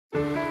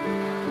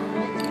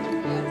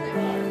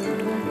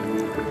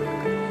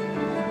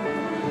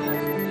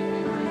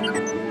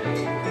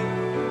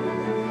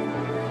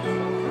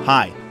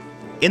Hi.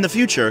 In the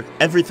future,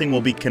 everything will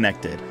be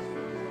connected.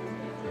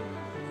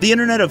 The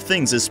Internet of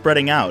Things is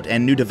spreading out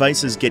and new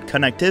devices get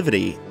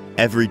connectivity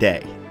every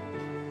day.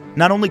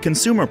 Not only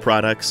consumer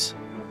products,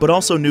 but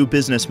also new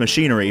business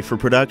machinery for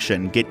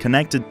production get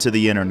connected to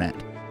the Internet.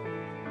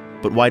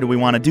 But why do we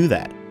want to do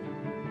that?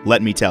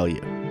 Let me tell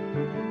you.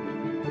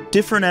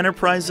 Different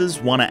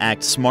enterprises want to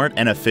act smart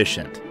and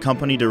efficient.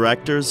 Company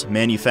directors,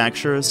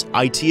 manufacturers,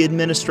 IT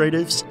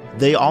administrators,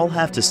 they all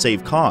have to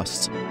save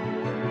costs,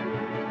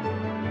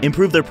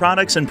 improve their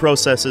products and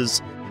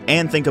processes,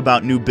 and think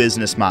about new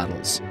business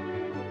models.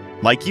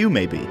 Like you,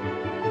 maybe.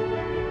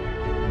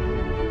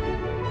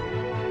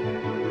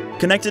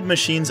 Connected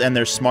machines and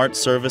their smart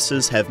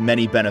services have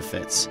many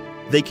benefits.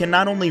 They can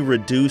not only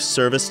reduce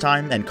service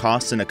time and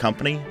costs in a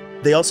company,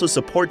 they also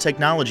support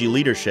technology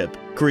leadership,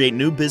 create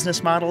new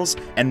business models,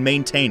 and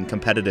maintain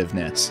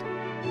competitiveness.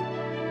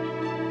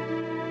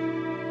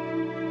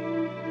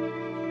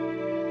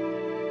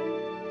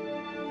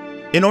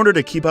 In order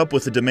to keep up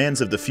with the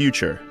demands of the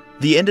future,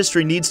 the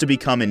industry needs to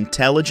become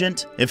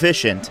intelligent,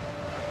 efficient,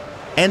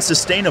 and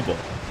sustainable.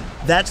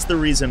 That's the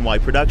reason why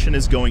production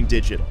is going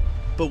digital.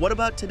 But what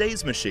about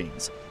today's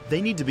machines?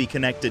 They need to be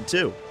connected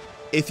too.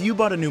 If you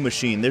bought a new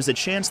machine, there's a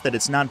chance that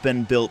it's not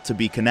been built to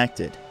be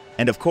connected.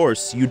 And of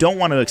course, you don't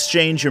want to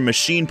exchange your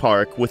machine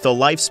park with a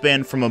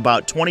lifespan from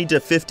about 20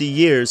 to 50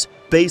 years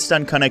based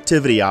on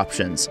connectivity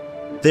options.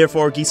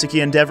 Therefore,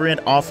 Giesecke+Devrient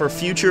offer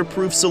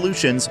future-proof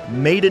solutions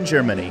made in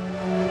Germany.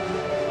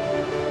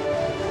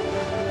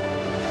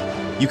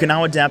 You can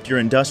now adapt your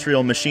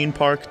industrial machine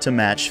park to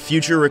match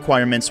future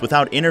requirements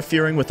without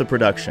interfering with the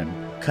production.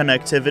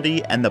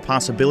 Connectivity and the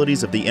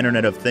possibilities of the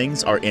Internet of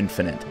Things are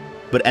infinite,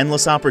 but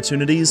endless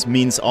opportunities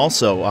means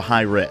also a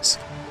high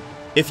risk.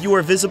 If you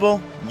are visible,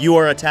 you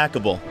are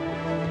attackable.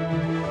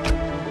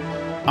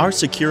 Our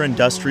secure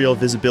industrial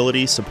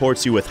visibility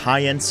supports you with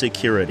high-end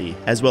security,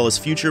 as well as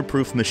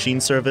future-proof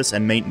machine service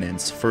and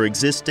maintenance for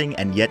existing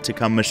and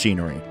yet-to-come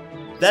machinery.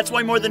 That's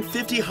why more than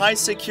 50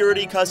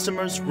 high-security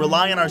customers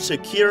rely on our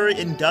secure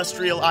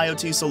industrial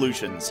IoT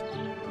solutions.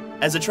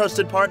 As a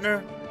trusted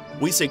partner,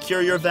 we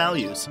secure your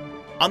values.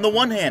 On the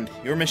one hand,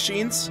 your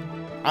machines.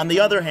 On the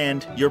other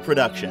hand, your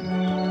production.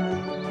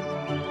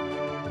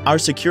 Our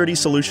security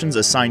solutions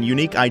assign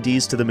unique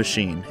IDs to the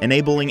machine,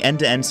 enabling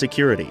end-to-end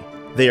security.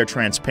 They are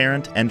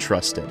transparent and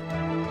trusted.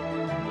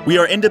 We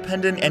are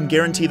independent and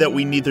guarantee that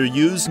we neither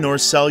use nor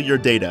sell your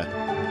data.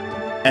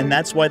 And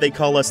that's why they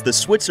call us the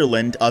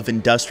Switzerland of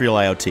industrial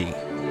IoT.